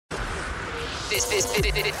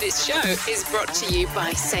This show is brought to you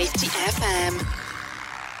by Safety FM.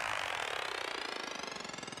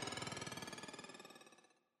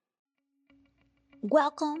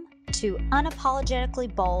 Welcome to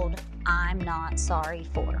Unapologetically Bold, I'm Not Sorry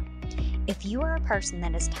For. If you are a person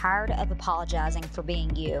that is tired of apologizing for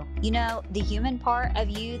being you, the human part of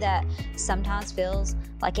you that sometimes feels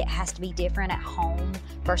like it has to be different at home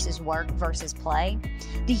versus work versus play,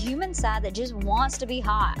 the human side that just wants to be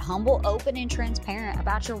hot, humble, open, and transparent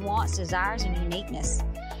about your wants, desires, and uniqueness.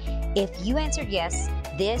 If you answered yes,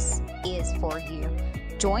 this is for you.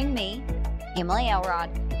 Join me, Emily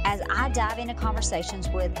Elrod, as I dive into conversations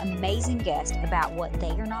with amazing guests about what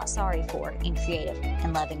they are not sorry for in creative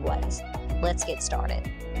and loving ways. Let's get started.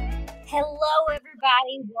 Hello,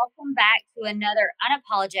 everybody. Welcome back to another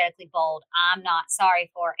Unapologetically Bold, I'm Not Sorry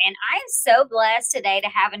For. And I am so blessed today to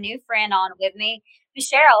have a new friend on with me.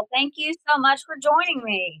 Cheryl, thank you so much for joining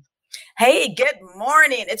me. Hey, good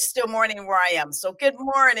morning. It's still morning where I am. So good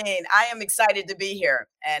morning. I am excited to be here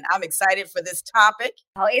and I'm excited for this topic.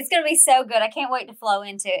 Oh, it's going to be so good. I can't wait to flow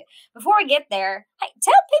into it. Before we get there, hey,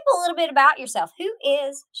 tell people a little bit about yourself. Who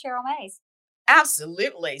is Cheryl Mays?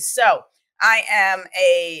 Absolutely. So I am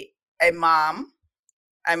a mom.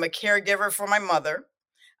 I'm a caregiver for my mother.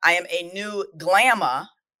 I am a new glamour.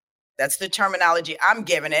 That's the terminology I'm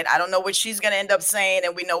giving it. I don't know what she's going to end up saying,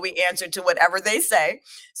 and we know we answer to whatever they say.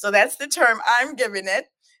 So that's the term I'm giving it.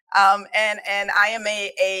 And I am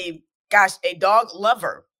a dog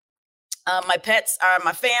lover. My pets are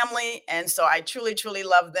my family, and so I truly, truly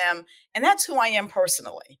love them. And that's who I am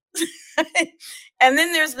personally. And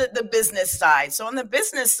then there's the business side. So on the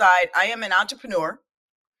business side, I am an entrepreneur.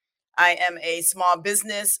 I am a small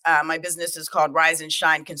business. My business is called Rise and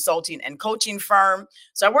Shine Consulting and Coaching Firm.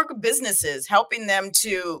 So I work with businesses, helping them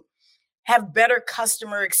to have better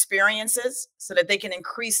customer experiences so that they can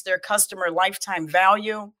increase their customer lifetime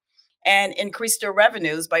value and increase their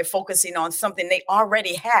revenues by focusing on something they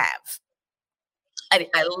already have. I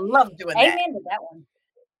love doing that. Amen to that one.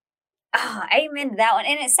 Oh, amen to that one.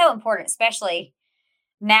 And it's so important, especially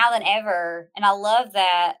now than ever. And I love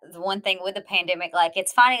that the one thing with the pandemic, like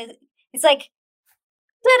it's funny, it's like,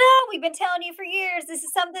 ta-da, we've been telling you for years, this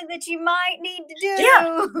is something that you might need to do.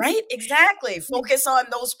 Yeah, right. Exactly. Focus on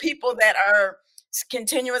those people that are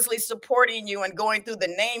continuously supporting you and going through the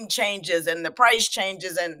name changes and the price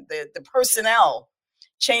changes and the personnel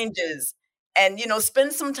changes. And,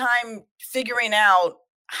 spend some time figuring out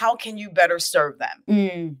how can you better serve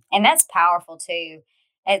them. And that's powerful too.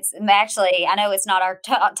 It's actually, I know it's not our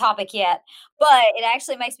topic yet, but it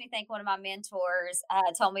actually makes me think one of my mentors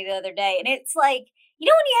told me the other day. And it's like, when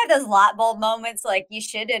you have those light bulb moments, like you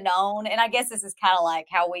should have known. And I guess this is kind of like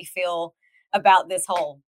how we feel about this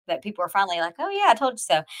whole, that people are finally like, oh yeah, I told you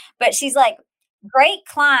so. But she's like, great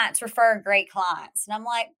clients refer great clients. And I'm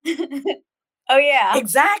like, oh yeah.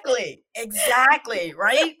 Exactly.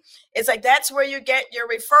 Right. It's like, that's where you get your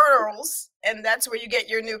referrals and that's where you get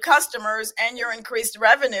your new customers and your increased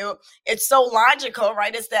revenue. It's so logical,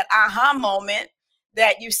 right? It's that aha moment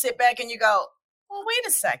that you sit back and you go, well, wait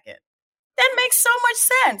a second. That makes so much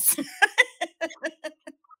sense.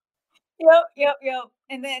 Yep.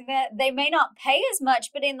 And then that they may not pay as much,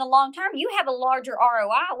 but in the long term, you have a larger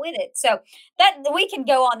ROI with it. So that we can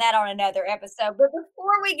go on that on another episode. But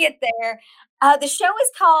before we get there, the show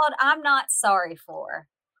is called I'm Not Sorry For.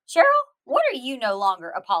 Cheryl, what are you no longer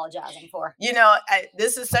apologizing for?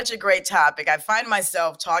 This is such a great topic. I find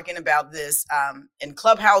myself talking about this in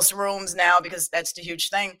clubhouse rooms now because that's the huge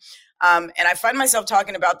thing. And I find myself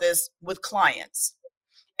talking about this with clients.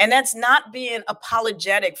 And that's not being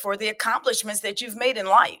apologetic for the accomplishments that you've made in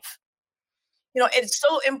life. It's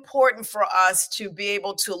so important for us to be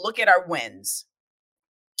able to look at our wins,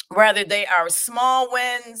 whether they are small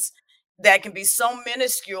wins that can be so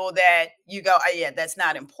minuscule that you go, oh, yeah, that's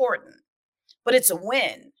not important. But it's a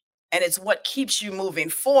win. And it's what keeps you moving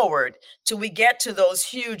forward till we get to those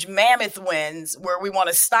huge mammoth wins where we want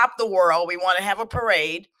to stop the world. We want to have a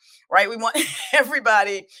parade, right? We want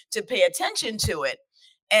everybody to pay attention to it.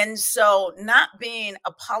 And so not being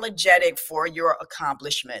apologetic for your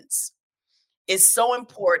accomplishments is so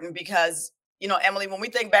important because, Emily, when we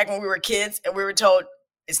think back when we were kids and we were told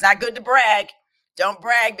it's not good to brag, don't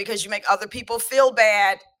brag because you make other people feel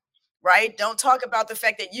bad, right? Don't talk about the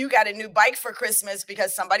fact that you got a new bike for Christmas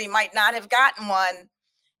because somebody might not have gotten one.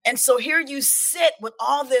 And so here you sit with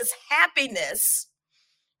all this happiness,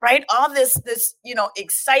 right? All this,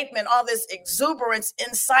 excitement, all this exuberance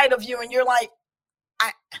inside of you. And you're like,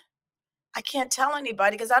 I can't tell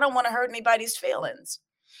anybody because I don't want to hurt anybody's feelings.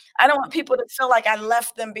 I don't want people to feel like I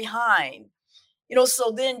left them behind.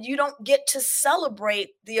 So then you don't get to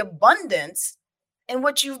celebrate the abundance in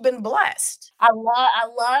what you've been blessed. I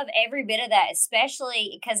love every bit of that,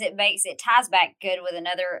 especially because it ties back good with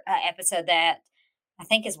another episode that I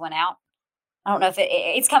think is went out. I don't know if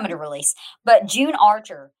it's coming to release, but June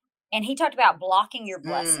Archer, and he talked about blocking your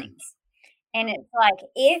blessings. And it's like,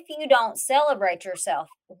 if you don't celebrate yourself,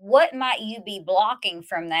 what might you be blocking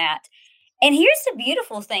from that? And here's the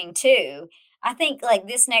beautiful thing too. I think like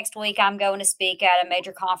this next week, I'm going to speak at a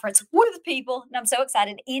major conference with people, and I'm so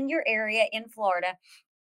excited, in your area in Florida.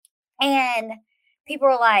 And people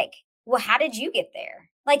are like, well, how did you get there?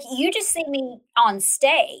 Like, you just see me on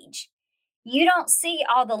stage. You don't see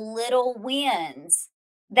all the little wins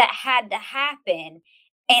that had to happen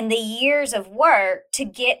and the years of work to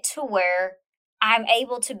get to where I'm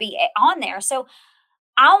able to be on there. So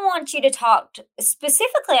I want you to talk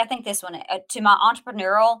specifically, I think this one, to my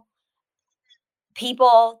entrepreneurial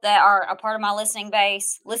people that are a part of my listening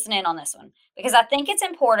base. Listen in on this one, because I think it's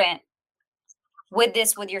important with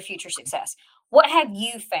your future success. What have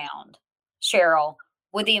you found, Cheryl,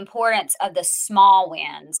 with the importance of the small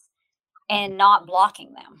wins and not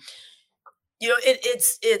blocking them? You know,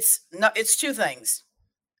 it's two things.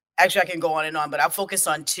 Actually, I can go on and on, but I'll focus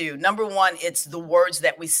on two. Number one, it's the words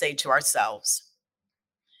that we say to ourselves,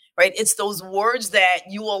 right? It's those words that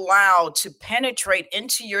you allow to penetrate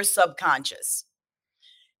into your subconscious.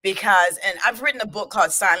 Because, and I've written a book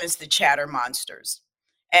called Silence the Chatter Monsters.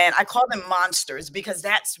 And I call them monsters because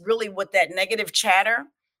that's really what that negative chatter,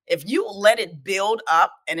 if you let it build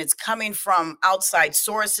up and it's coming from outside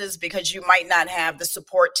sources, because you might not have the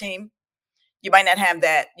support team, you might not have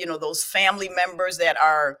that, those family members that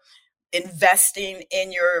are investing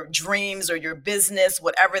in your dreams or your business,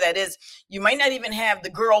 whatever that is. You might not even have the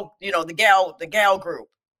girl, the gal group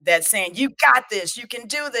that's saying, you got this, you can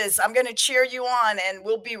do this, I'm going to cheer you on, and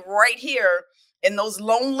we'll be right here in those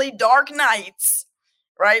lonely, dark nights,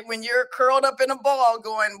 right? When you're curled up in a ball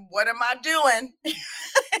going, what am I doing?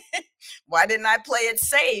 Why didn't I play it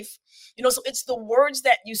safe? So it's the words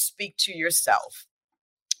that you speak to yourself.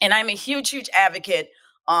 And I'm a huge, huge advocate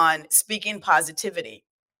on speaking positivity.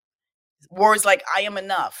 Words like, I am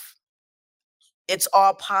enough. It's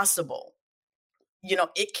all possible.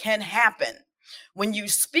 It can happen. When you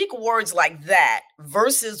speak words like that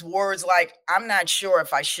versus words like, I'm not sure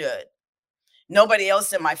if I should. Nobody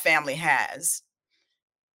else in my family has.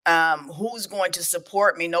 Who's going to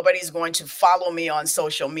support me? Nobody's going to follow me on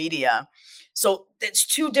social media. So it's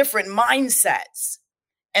two different mindsets.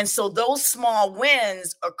 And so those small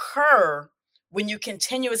wins occur when you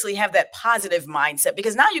continuously have that positive mindset,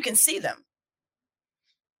 because now you can see them.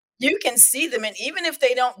 You can see them. And even if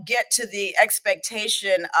they don't get to the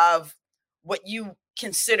expectation of what you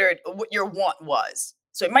considered, what your want was.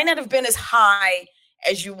 So it might not have been as high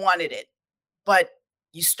as you wanted it, but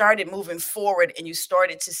you started moving forward and you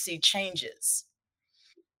started to see changes.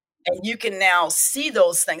 And you can now see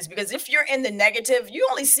those things, because if you're in the negative, you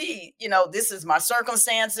only see, this is my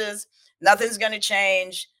circumstances. Nothing's going to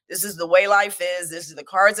change. This is the way life is. This is the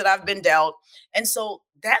cards that I've been dealt. And so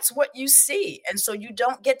that's what you see. And so you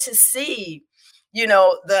don't get to see,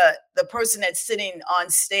 the person that's sitting on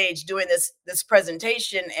stage doing this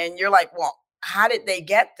presentation. And you're like, well, how did they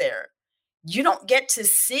get there? You don't get to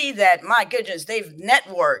see that, my goodness, they've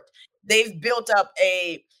networked. They've built up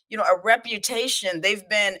a reputation. They've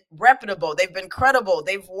been reputable. They've been credible.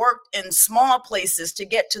 They've worked in small places to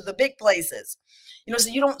get to the big places. So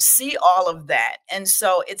you don't see all of that. And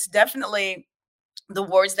so it's definitely the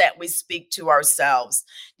words that we speak to ourselves.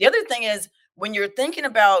 The other thing is, when you're thinking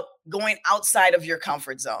about going outside of your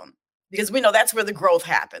comfort zone, because we know that's where the growth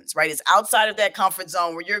happens, right? It's outside of that comfort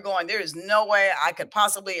zone where you're going, there is no way I could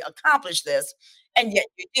possibly accomplish this. And yet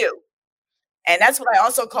you do. And that's what I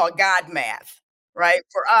also call God math, right?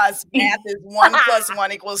 For us, math is 1 +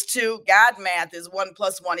 1 = 2. God math is 1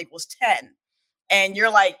 + 1 = 10. And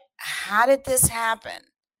you're like, how did this happen?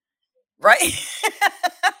 Right?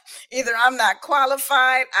 Either I'm not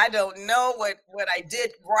qualified, I don't know what I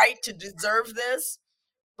did right to deserve this,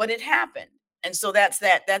 but it happened. And so that's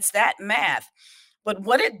that math. But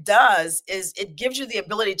what it does is it gives you the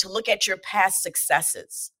ability to look at your past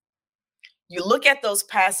successes. You look at those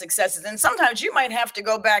past successes, and sometimes you might have to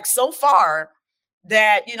go back so far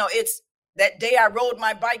that, it's that day I rode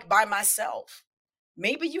my bike by myself.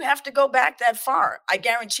 Maybe you have to go back that far. I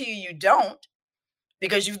guarantee you don't,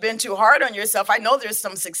 because you've been too hard on yourself. I know there's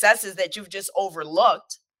some successes that you've just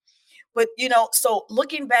overlooked. But, so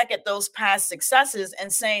looking back at those past successes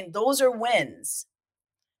and saying, those are wins.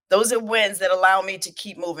 Those are wins that allow me to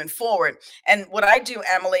keep moving forward. And what I do,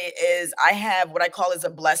 Emily, is I have what I call is a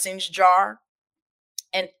blessings jar.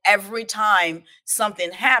 And every time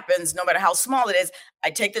something happens, no matter how small it is, I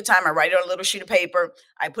take the time, I write it on a little sheet of paper,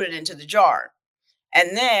 I put it into the jar.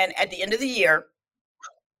 And then at the end of the year,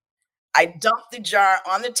 I dump the jar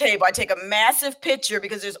on the table. I take a massive picture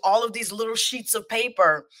because there's all of these little sheets of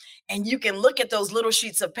paper. And you can look at those little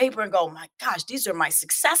sheets of paper and go, my gosh, these are my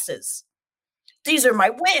successes. These are my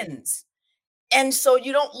wins. And so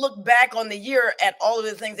you don't look back on the year at all of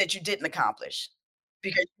the things that you didn't accomplish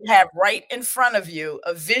because you have right in front of you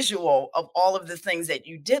a visual of all of the things that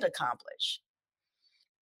you did accomplish.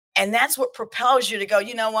 And that's what propels you to go,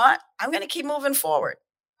 you know what? I'm going to keep moving forward.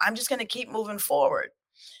 I'm just going to keep moving forward.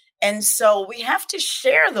 And so we have to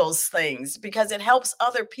share those things because it helps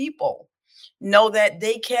other people know that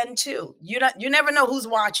they can too. You never know who's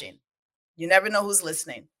watching. You never know who's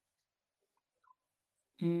listening.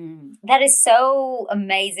 That is so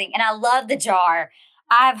amazing. And I love the jar.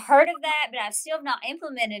 I've heard of that, but I've still not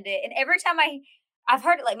implemented it. And every time I've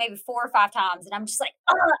heard it like maybe 4 or 5 times, and I'm just like,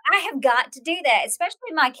 oh, I have got to do that,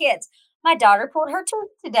 especially my kids. My daughter pulled her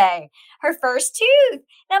tooth today, her first tooth. And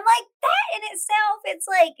I'm like, that in itself, it's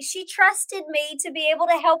like she trusted me to be able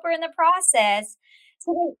to help her in the process.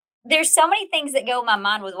 So there's so many things that go in my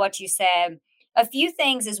mind with what you said. A few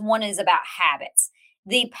things is one is about habits,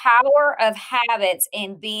 the power of habits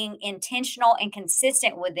and being intentional and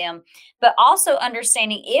consistent with them, but also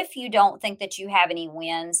understanding if you don't think that you have any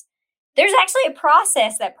wins, there's actually a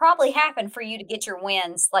process that probably happened for you to get your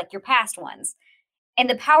wins, like your past ones. And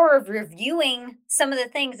the power of reviewing some of the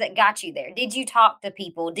things that got you there. Did you talk to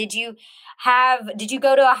people? Did you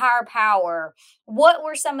go to a higher power? What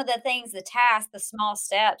were some of the things, the tasks, the small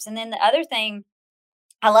steps? And then the other thing,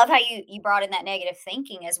 I love how you brought in that negative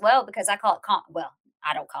thinking as well, because I call it well,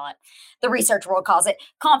 I don't call it. The research world calls it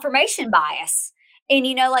confirmation bias. And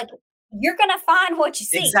like you're going to find what you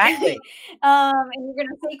see. Exactly. And you're going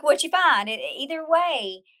to seek what you find. Either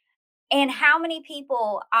way. And how many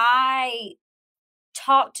people I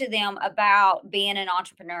talk to them about being an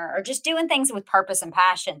entrepreneur or just doing things with purpose and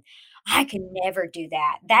passion. I can never do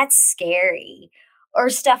that. That's scary or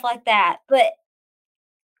stuff like that. But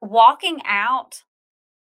walking out,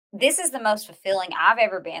 this is the most fulfilling I've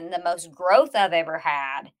ever been, the most growth I've ever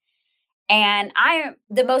had. And I am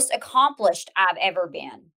the most accomplished I've ever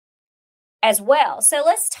been as well. So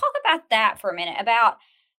let's talk about that for a minute, about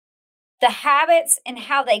the habits and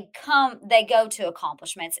how they go to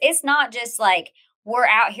accomplishments. It's not just like we're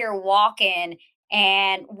out here walking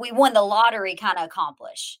and we won the lottery kind of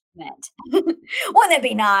accomplishment. Wouldn't that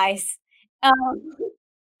be nice? Um,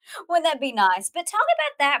 wouldn't that be nice? But talk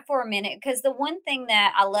about that for a minute, because the one thing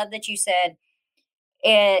that I love that you said,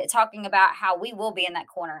 talking about how we will be in that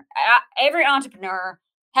corner. Every entrepreneur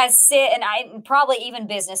has and probably even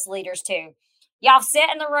business leaders too. Y'all sit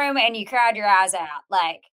in the room and you cried your eyes out.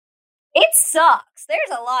 Like, it sucks.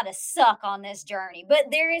 There's a lot of suck on this journey, but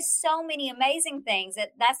there is so many amazing things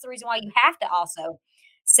that's the reason why you have to also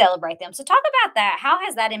celebrate them. So talk about that. How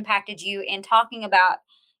has that impacted you in talking about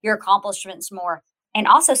your accomplishments more, and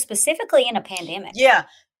also specifically in a pandemic? Yeah.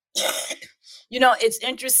 It's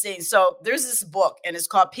interesting. So there's this book and it's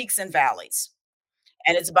called Peaks and Valleys,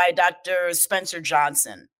 and it's by Dr. Spencer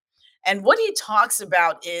Johnson. And what he talks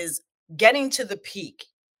about is getting to the peak,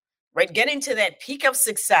 right? Getting to that peak of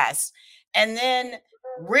success and then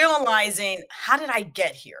realizing, how did I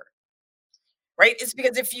get here? Right? It's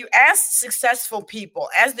because if you ask successful people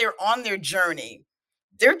as they're on their journey,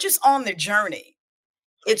 they're just on their journey.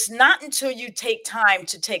 It's not until you take time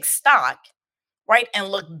to take stock, right? And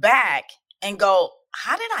look back and go,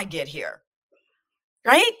 how did I get here?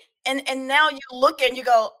 Right? And now you look and you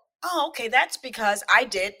go, oh, okay, that's because I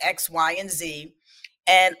did X, Y, and Z,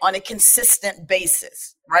 and on a consistent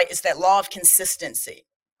basis, right? It's that law of consistency.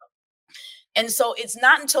 And so it's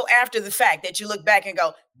not until after the fact that you look back and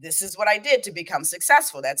go, this is what I did to become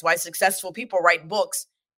successful. That's why successful people write books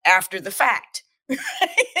after the fact.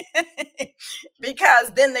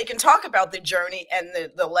 Because then they can talk about the journey and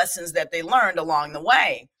the lessons that they learned along the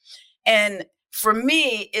way. And for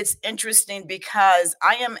me, it's interesting because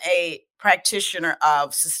I am a practitioner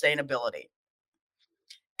of sustainability.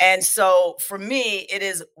 And so for me, it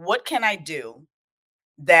is, what can I do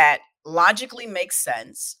that logically makes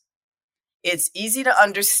sense? It's easy to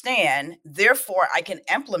understand, therefore I can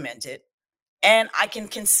implement it and I can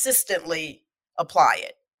consistently apply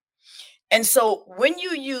it. And so when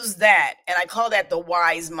you use that, and I call that the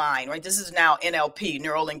wise mind, right? This is now NLP,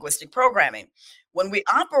 neuro linguistic programming. When we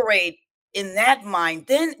operate in that mind,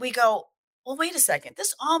 then we go, well, wait a second,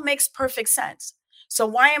 this all makes perfect sense. So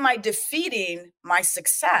why am I defeating my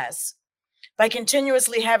success By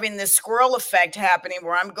continuously having this squirrel effect happening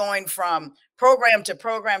where I'm going from program to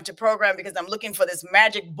program to program because I'm looking for this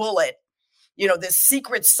magic bullet, this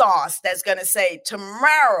secret sauce that's going to say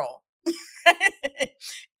tomorrow,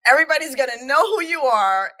 everybody's going to know who you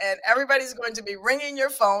are and everybody's going to be ringing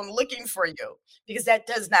your phone looking for you because that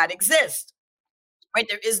does not exist, right?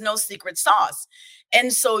 There is no secret sauce.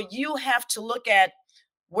 And so you have to look at,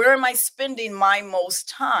 where am I spending my most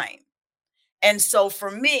time? And so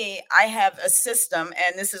for me, I have a system,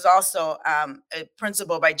 and this is also a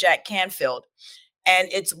principle by Jack Canfield. And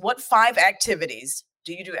it's, what 5 activities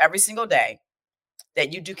do you do every single day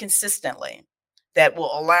that you do consistently that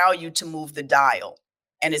will allow you to move the dial?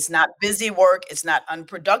 And it's not busy work, it's not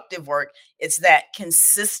unproductive work, it's that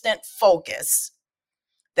consistent focus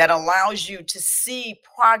that allows you to see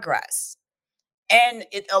progress. And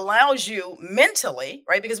it allows you mentally,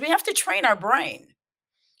 right? Because we have to train our brain.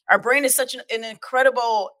 Our brain is such an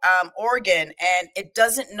incredible organ, and it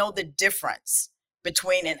doesn't know the difference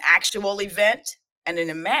between an actual event and an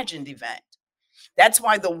imagined event. That's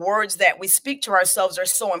why the words that we speak to ourselves are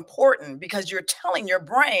so important, because you're telling your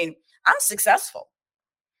brain, I'm successful,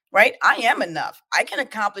 right? I am enough. I can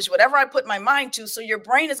accomplish whatever I put my mind to. So your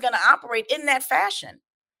brain is going to operate in that fashion.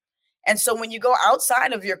 And so when you go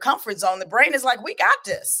outside of your comfort zone, the brain is like, we got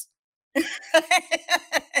this.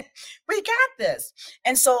 We got this.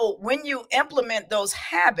 And so when you implement those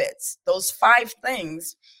habits, those 5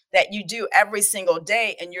 things that you do every single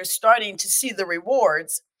day, and you're starting to see the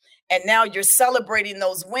rewards, and now you're celebrating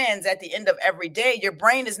those wins at the end of every day, your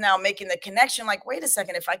brain is now making the connection like, wait a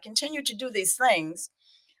second, if I continue to do these things,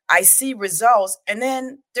 I see results. And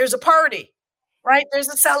then there's a party, right? There's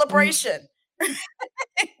a celebration.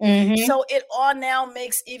 Mm-hmm. So it all now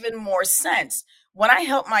makes even more sense. When I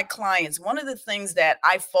help my clients, one of the things that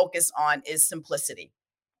I focus on is simplicity.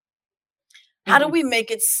 How do we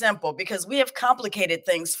make it simple? Because we have complicated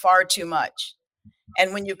things far too much.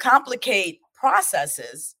 And when you complicate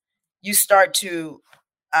processes, you start to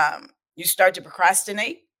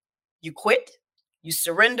procrastinate, you quit, you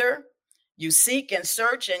surrender, you seek and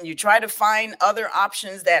search, and you try to find other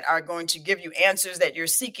options that are going to give you answers that you're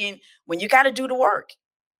seeking, when you got to do the work.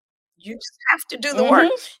 You just have to do the work.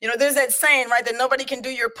 There's that saying, right, that nobody can do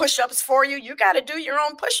your push-ups for you. You got to do your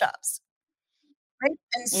own push-ups. Right?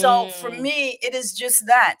 And so for me, it is just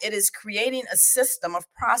that. It is creating a system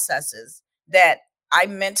of processes that I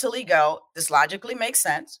mentally go, this logically makes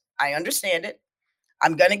sense. I understand it.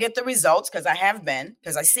 I'm going to get the results because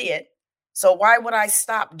I see it. So why would I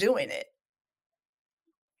stop doing it?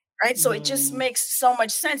 Right? So it just makes so much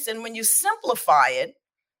sense. And when you simplify it,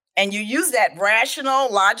 and you use that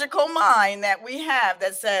rational, logical mind that we have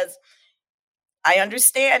that says, I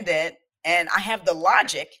understand it, and I have the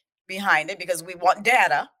logic behind it, because we want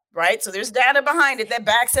data, right? So there's data behind it that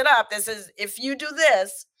backs it up, that says, if you do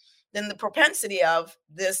this, then the propensity of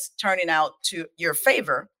this turning out to your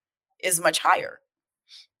favor is much higher.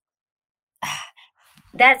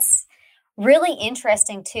 That's really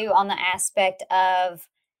interesting, too, on the aspect of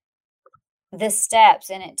the steps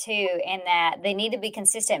in it too, and that they need to be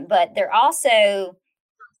consistent, but they're also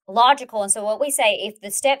logical. And so what we say, if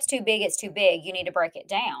the step's too big, it's too big. You need to break it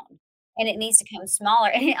down, and it needs to come smaller.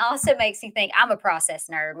 And it also makes me think, I'm a process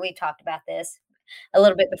nerd. We've talked about this a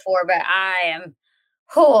little bit before, but I am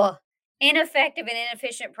ineffective and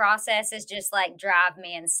inefficient processes just like drive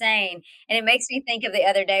me insane. And it makes me think of the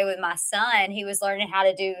other day with my son. He was learning how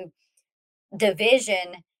to do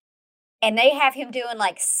division, and they have him doing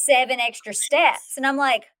like 7 extra steps. And I'm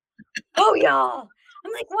like, oh, y'all.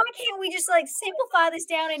 I'm like, why can't we just like simplify this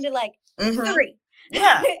down into like 3?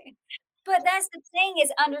 Yeah. But that's the thing,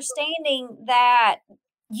 is understanding that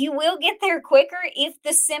you will get there quicker if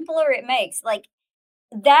the simpler it makes. Like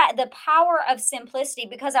that, the power of simplicity,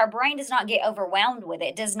 because our brain does not get overwhelmed with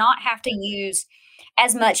it, does not have to use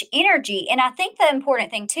as much energy. And I think the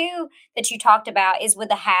important thing too that you talked about is with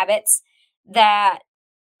the habits, that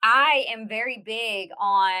I am very big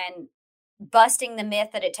on busting the myth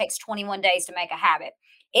that it takes 21 days to make a habit.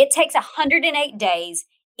 It takes 108 days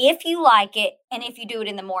if you like it, and if you do it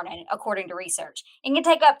in the morning, according to research. It can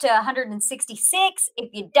take up to 166. If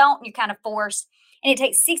you don't, you're kind of forced. And it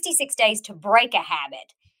takes 66 days to break a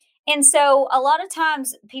habit. And so a lot of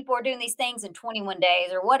times people are doing these things in 21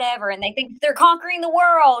 days or whatever, and they think they're conquering the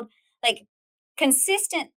world. Like,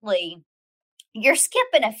 consistently, you're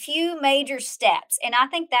skipping a few major steps. And I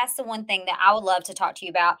think that's the one thing that I would love to talk to you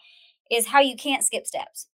about, is how you can't skip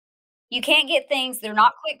steps. You can't get things. They're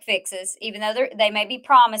not quick fixes, even though they may be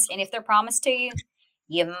promised. And if they're promised to you,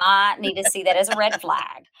 you might need to see that as a red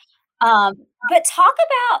flag. But talk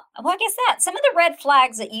about, well, I guess some of the red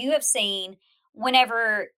flags that you have seen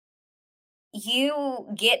whenever you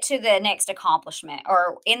get to the next accomplishment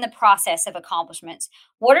or in the process of accomplishments,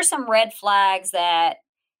 what are some red flags that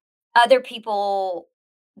other people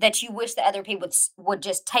that you wish that other people would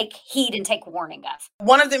just take heed and take warning of?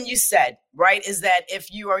 One of them you said, right, is that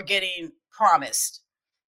if you are getting promised.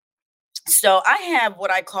 So I have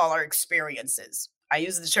what I call our experiences. I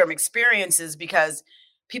use the term experiences because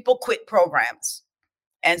people quit programs.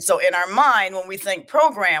 And so in our mind, when we think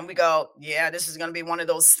program, we go, yeah, this is going to be one of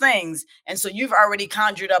those things. And so you've already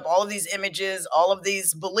conjured up all of these images, all of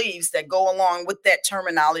these beliefs that go along with that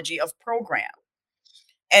terminology of program.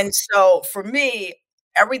 And so for me,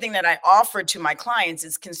 everything that I offer to my clients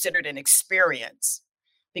is considered an experience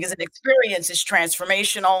because an experience is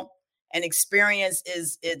transformational. An experience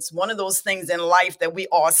is it's one of those things in life that we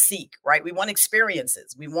all seek, right? We want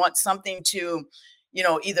experiences. We want something to,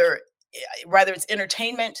 either whether it's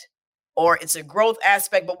entertainment or it's a growth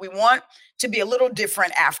aspect, but we want to be a little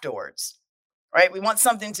different afterwards, right? We want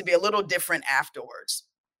something to be a little different afterwards.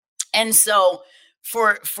 And so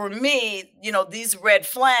for me, these red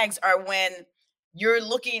flags are when you're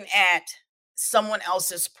looking at someone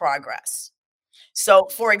else's progress. So,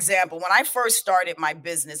 for example, when I first started my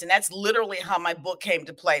business, and that's literally how my book came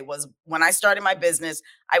to play, was when I started my business,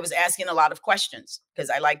 I was asking a lot of questions because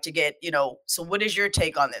I like to get, so what is your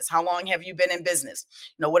take on this? How long have you been in business?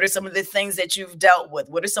 What are some of the things that you've dealt with?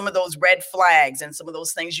 What are some of those red flags and some of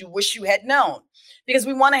those things you wish you had known? Because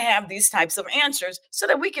we want to have these types of answers so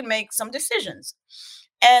that we can make some decisions.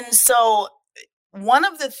 And so one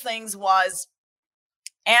of the things was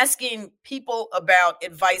asking people about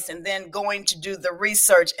advice and then going to do the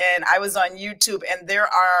research. And I was on YouTube, and there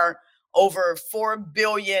are over 4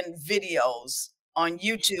 billion videos on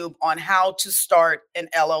YouTube on how to start an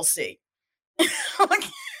LLC.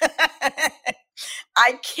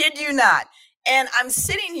 I kid you not. And I'm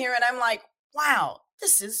sitting here and I'm like, wow,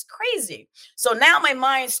 this is crazy. So now my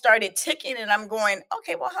mind started ticking and I'm going,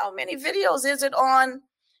 okay, well, how many videos is it on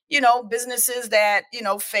businesses that,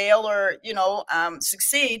 fail or,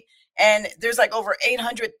 succeed? And there's like over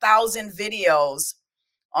 800,000 videos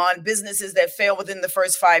on businesses that fail within the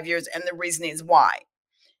first 5 years and the reasonings why.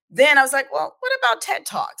 Then I was like, well, what about TED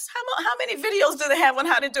Talks? How many videos do they have on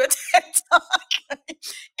how to do a TED Talk?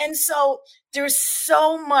 And so there's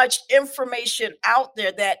so much information out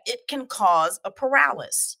there that it can cause a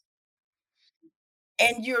paralysis.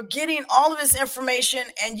 And you're getting all of this information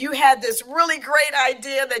and you had this really great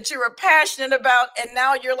idea that you were passionate about. And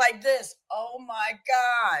now you're like this, oh my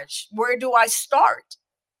gosh, where do I start?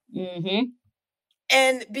 Mm-hmm.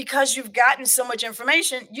 And because you've gotten so much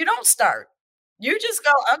information, you don't start. You just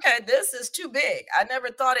go, okay, this is too big. I never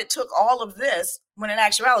thought it took all of this, when in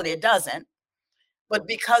actuality, it doesn't. But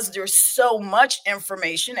because there's so much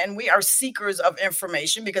information and we are seekers of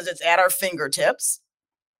information because it's at our fingertips,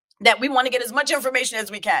 that we want to get as much information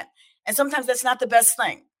as we can. And sometimes that's not the best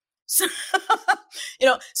thing.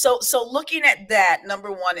 So, so looking at that,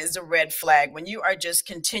 number one, is a red flag when you are just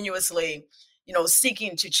continuously,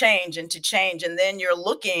 seeking to change. And then you're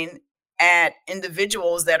looking at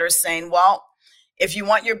individuals that are saying, well, if you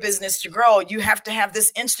want your business to grow, you have to have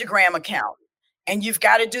this Instagram account and you've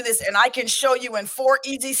got to do this. And I can show you in 4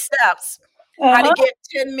 easy steps how to get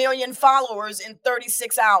 10 million followers in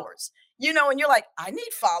 36 hours. And you're like, I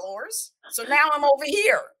need followers. So now I'm over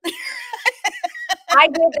here. I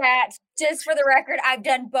did that. Just for the record, I've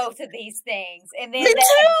done both of these things. And then, Me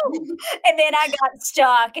too. And then I got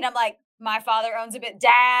stuck and I'm like, my father owns a bit.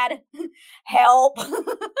 Dad, help.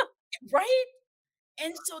 Right?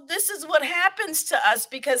 And so this is what happens to us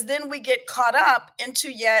because then we get caught up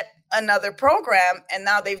into yet another program. And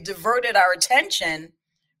now they've diverted our attention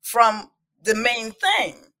from the main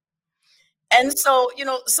thing. And so,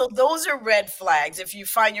 so those are red flags if you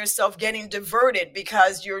find yourself getting diverted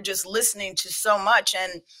because you're just listening to so much.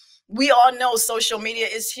 And we all know social media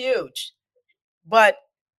is huge. But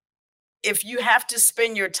if you have to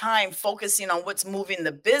spend your time focusing on what's moving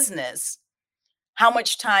the business, how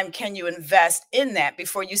much time can you invest in that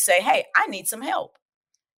before you say, hey, I need some help?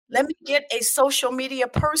 Let me get a social media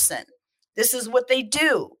person. This is what they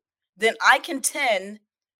do. Then I can tend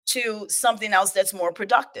to something else that's more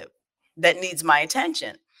productive, that needs my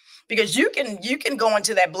attention. Because you can go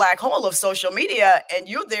into that black hole of social media and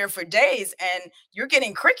you're there for days and you're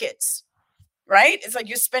getting crickets, right? It's like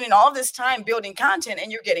you're spending all this time building content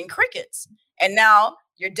and you're getting crickets. And now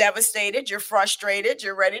you're devastated, you're frustrated,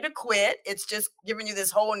 you're ready to quit. It's just giving you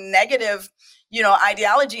this whole negative,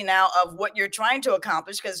 ideology now of what you're trying to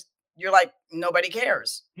accomplish because you're like, nobody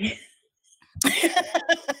cares. Yeah,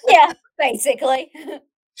 basically.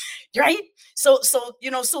 Right. So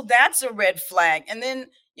that's a red flag. And then,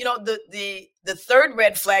 The third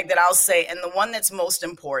red flag that I'll say, and the one that's most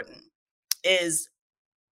important, is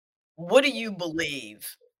what do you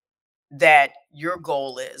believe that your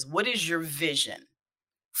goal is? What is your vision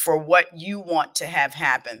for what you want to have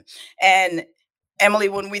happen? And Emily,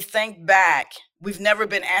 when we think back, we've never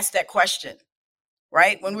been asked that question,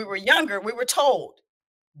 right? When we were younger, we were told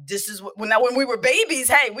this is what, now when we were babies,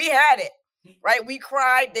 hey, we had it, right? We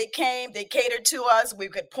cried, they came, they catered to us. We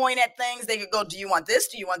could point at things. They could go, do you want this?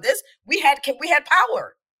 Do you want this? We had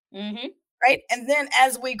power, right? And then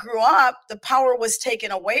as we grew up, the power was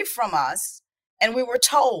taken away from us and we were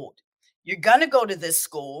told, you're going to go to this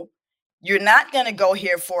school. You're not going to go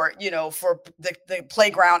here for the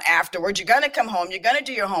playground afterwards. You're going to come home. You're going to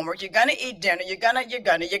do your homework. You're going to eat dinner. You're going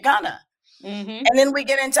to. And then we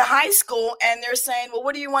get into high school and they're saying, well,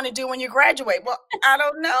 what do you want to do when you graduate? Well, I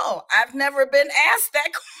don't know. I've never been asked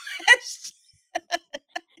that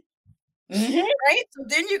question. Right? So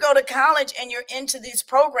then you go to college and you're into these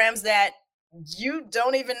programs that you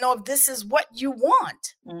don't even know if this is what you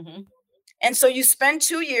want. And so you spend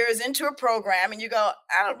 2 years into a program and you go,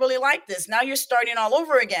 I don't really like this. Now you're starting all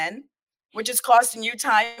over again, which is costing you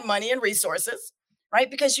time, money, and resources, right?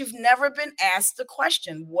 Because you've never been asked the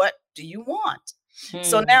question, what do you want?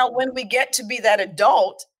 So now when we get to be that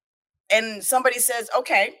adult and somebody says,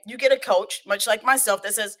 okay, you get a coach, much like myself,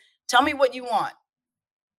 that says, tell me what you want.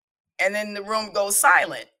 And then the room goes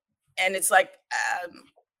silent. And it's like,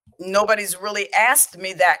 nobody's really asked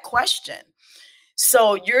me that question.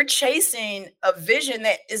 So you're chasing a vision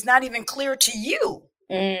that is not even clear to you.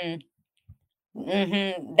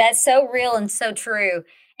 That's so real and so true.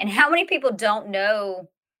 And how many people don't know,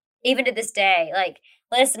 even to this day, like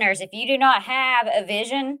listeners, if you do not have a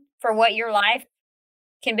vision for what your life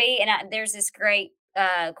can be, and there's this great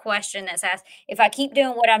question that's asked, if I keep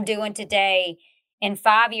doing what I'm doing today, in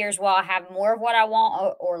 5 years, will I have more of what I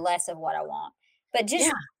want or less of what I want? But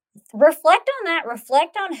just reflect on that.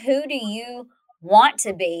 Reflect on who do you want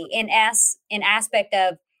to be in aspect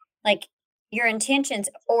of like your intentions,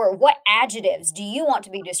 or what adjectives do you want to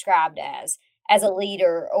be described as a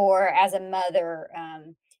leader or as a mother,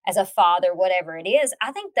 as a father, whatever it is.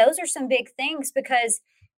 I think those are some big things, because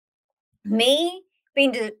me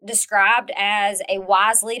being described as a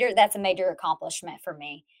wise leader, that's a major accomplishment for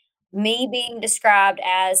me. Me being described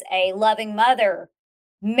as a loving mother,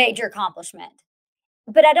 major accomplishment.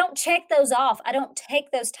 But I don't check those off. I don't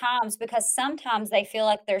take those times because sometimes they feel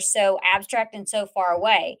like they're so abstract and so far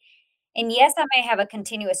away. And yes, I may have a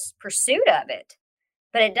continuous pursuit of it,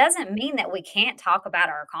 but it doesn't mean that we can't talk about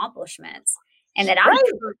our accomplishments, and that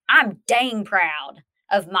I'm dang proud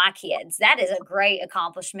of my kids. That is a great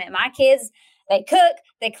accomplishment. My kids, they cook,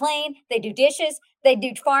 they clean, they do dishes, they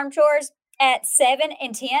do farm chores at 7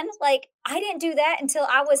 and 10. Like, I didn't do that until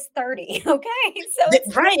I was 30. Okay.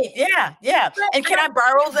 So right. Yeah. And can I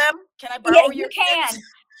borrow them? Can I borrow your kids?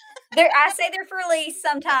 I say they're for lease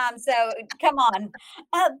sometimes. So come on.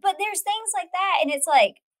 But there's things like that. And it's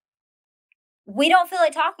like, we don't feel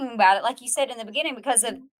like talking about it, like you said in the beginning, because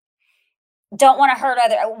of don't want to hurt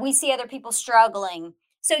we see other people struggling.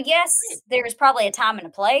 So yes, there's probably a time and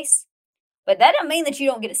a place, but that doesn't mean that you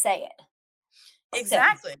don't get to say it.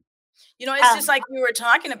 Exactly. It's just like we were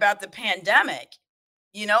talking about the pandemic,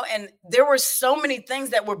 and there were so many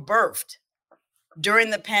things that were birthed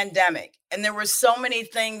during the pandemic. And there were so many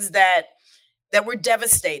things that were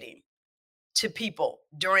devastating to people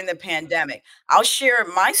during the pandemic. I'll share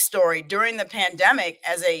my story. During the pandemic,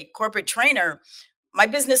 as a corporate trainer, my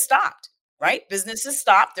business stopped, right? Businesses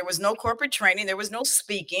stopped. There was no corporate training. There was no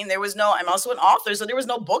speaking. I'm also an author, so there was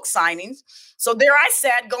no book signings. So there I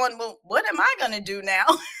sat going, well, what am I going to do now?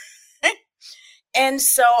 And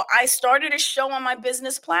so I started a show on my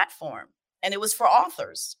business platform, and it was for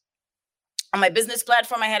authors. On my business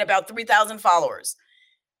platform, I had about 3,000 followers.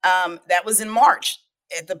 That was in March,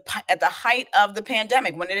 at the height of the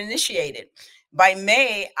pandemic, when it initiated. By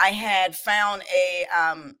May, I had found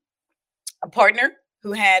a partner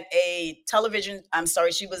who had a television.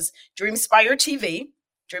 She was Dreamspire TV,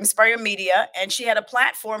 Dreamspire Media, and she had a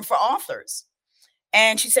platform for authors.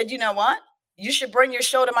 And she said, you know what? You should bring your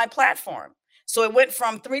show to my platform. So it went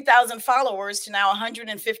from 3,000 followers to now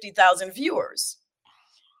 150,000 viewers.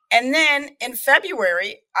 And then in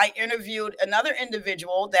February, I interviewed another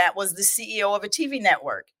individual that was the CEO of a TV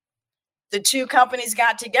network. The two companies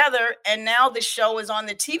got together, and now the show is on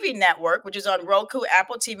the TV network, which is on Roku,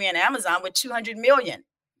 Apple TV, and Amazon, with 200 million.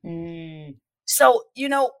 So,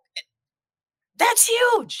 that's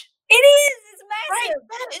huge. It is. It's massive. Right?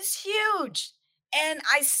 That is huge. And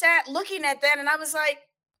I sat looking at that, and I was like,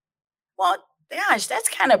 well, gosh, that's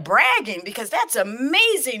kind of bragging, because that's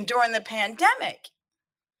amazing during the pandemic.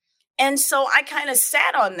 And so I kind of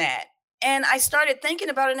sat on that and I started thinking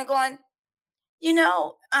about it and going,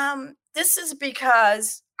 this is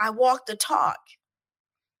because I walk the talk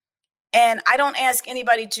and I don't ask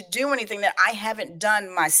anybody to do anything that I haven't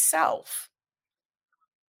done myself.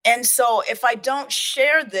 And so if I don't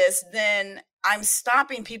share this, then I'm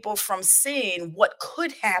stopping people from seeing what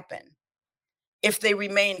could happen if they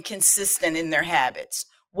remain consistent in their habits.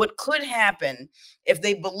 What could happen if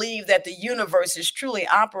they believe that the universe is truly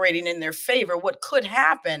operating in their favor? What could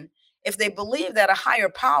happen if they believe that a higher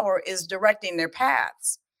power is directing their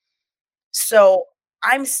paths? So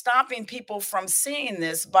I'm stopping people from seeing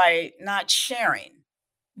this by not sharing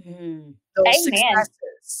those Amen.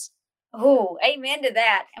 successes. Oh, amen to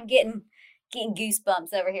that. I'm getting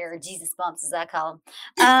goosebumps over here, or Jesus bumps as I call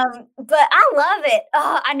them. But I love it.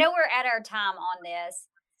 I know we're at our time on this.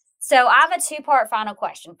 So I have a two-part final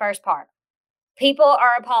question. First part. People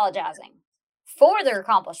are apologizing for their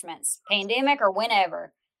accomplishments, pandemic or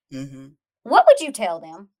whenever. Mhm. What would you tell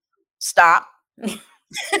them? Stop.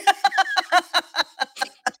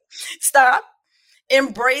 Stop.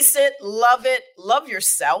 Embrace it, love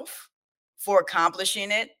yourself for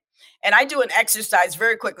accomplishing it. And I do an exercise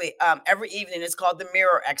very quickly every evening. It's called the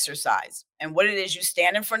mirror exercise. And what it is, you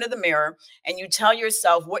stand in front of the mirror and you tell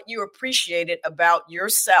yourself what you appreciated about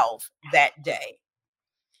yourself that day.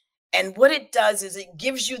 And what it does is it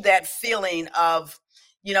gives you that feeling of,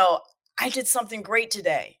 I did something great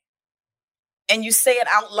today. And you say it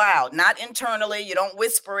out loud, not internally. You don't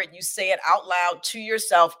whisper it. You say it out loud to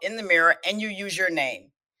yourself in the mirror and you use your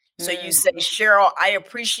name. So you say, Cheryl, I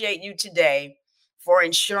appreciate you today for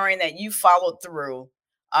ensuring that you followed through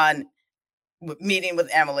on meeting with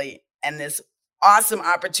Emily and this awesome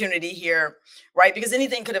opportunity here, right? Because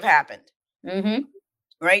anything could have happened,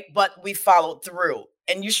 right? But we followed through.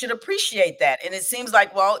 And you should appreciate that. And it seems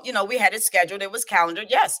like, well, we had it scheduled. It was calendared.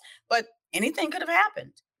 Yes. But anything could have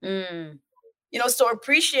happened. So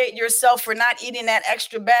appreciate yourself for not eating that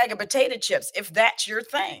extra bag of potato chips, if that's your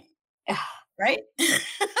thing. Right?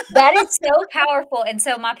 That is so powerful. And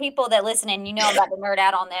so my people that listen, and I'm about to nerd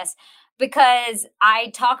out on this because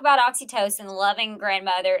I talk about oxytocin, loving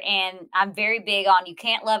grandmother, and I'm very big on you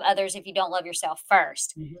can't love others if you don't love yourself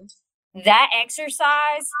first. That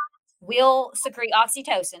exercise will secrete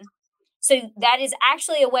oxytocin. So that is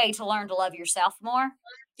actually a way to learn to love yourself more.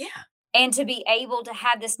 Yeah. And to be able to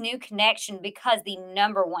have this new connection, because the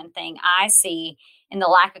number one thing I see in the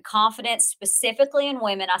lack of confidence, specifically in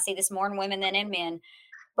women, I see this more in women than in men,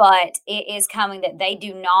 but it is coming that they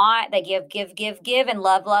do not, they give, and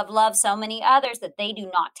love so many others that they do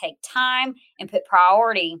not take time and put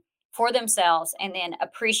priority for themselves and then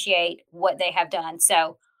appreciate what they have done.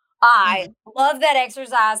 So I love that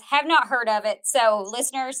exercise. Have not heard of it. So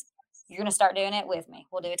listeners, you're going to start doing it with me.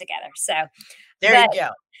 We'll do it together. So there you go.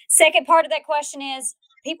 Second part of that question is,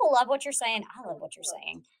 people love what you're saying. I love what you're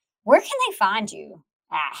saying. Where can they find you?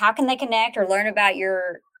 How can they connect or learn about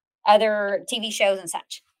your other TV shows and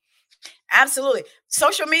such? Absolutely.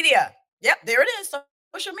 Social media. Yep, there it is.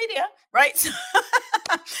 Social media, right? So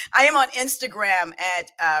I am on Instagram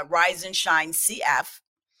at Rise and Shine CF,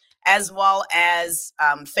 as well as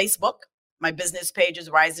Facebook. My business page is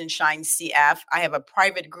Rise and Shine CF. I have a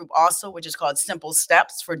private group also, which is called Simple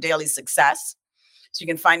Steps for Daily Success. So you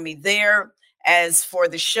can find me there. As for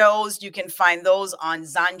the shows, you can find those on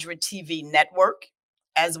Zandra TV Network,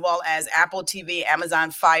 as well as Apple TV, Amazon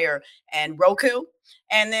Fire, and Roku.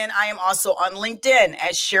 And then I am also on LinkedIn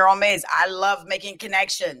as Cheryl Mays. I love making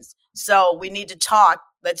connections. So we need to talk.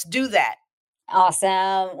 Let's do that.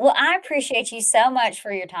 Awesome. Well, I appreciate you so much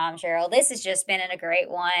for your time, Cheryl. This has just been a great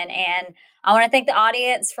one. And I want to thank the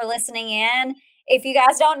audience for listening in. If you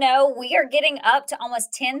guys don't know, we are getting up to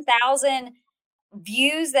almost 10,000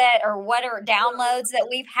 views or downloads that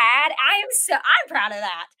we've had. I'm proud of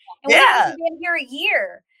that. And we haven't been here a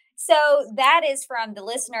year. So that is from the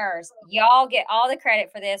listeners. Y'all get all the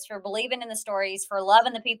credit for this, for believing in the stories, for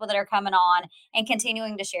loving the people that are coming on and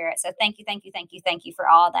continuing to share it. So thank you for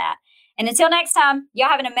all that. And until next time, y'all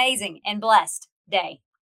have an amazing and blessed day.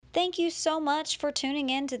 Thank you so much for tuning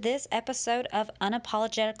in to this episode of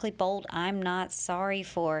Unapologetically Bold, I'm Not Sorry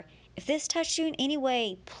For. If this touched you in any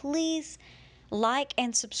way, please like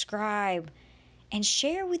and subscribe and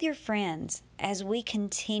share with your friends as we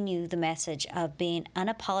continue the message of being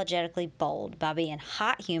unapologetically bold by being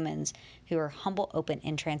hot humans who are humble, open,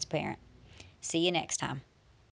 and transparent. See you next time.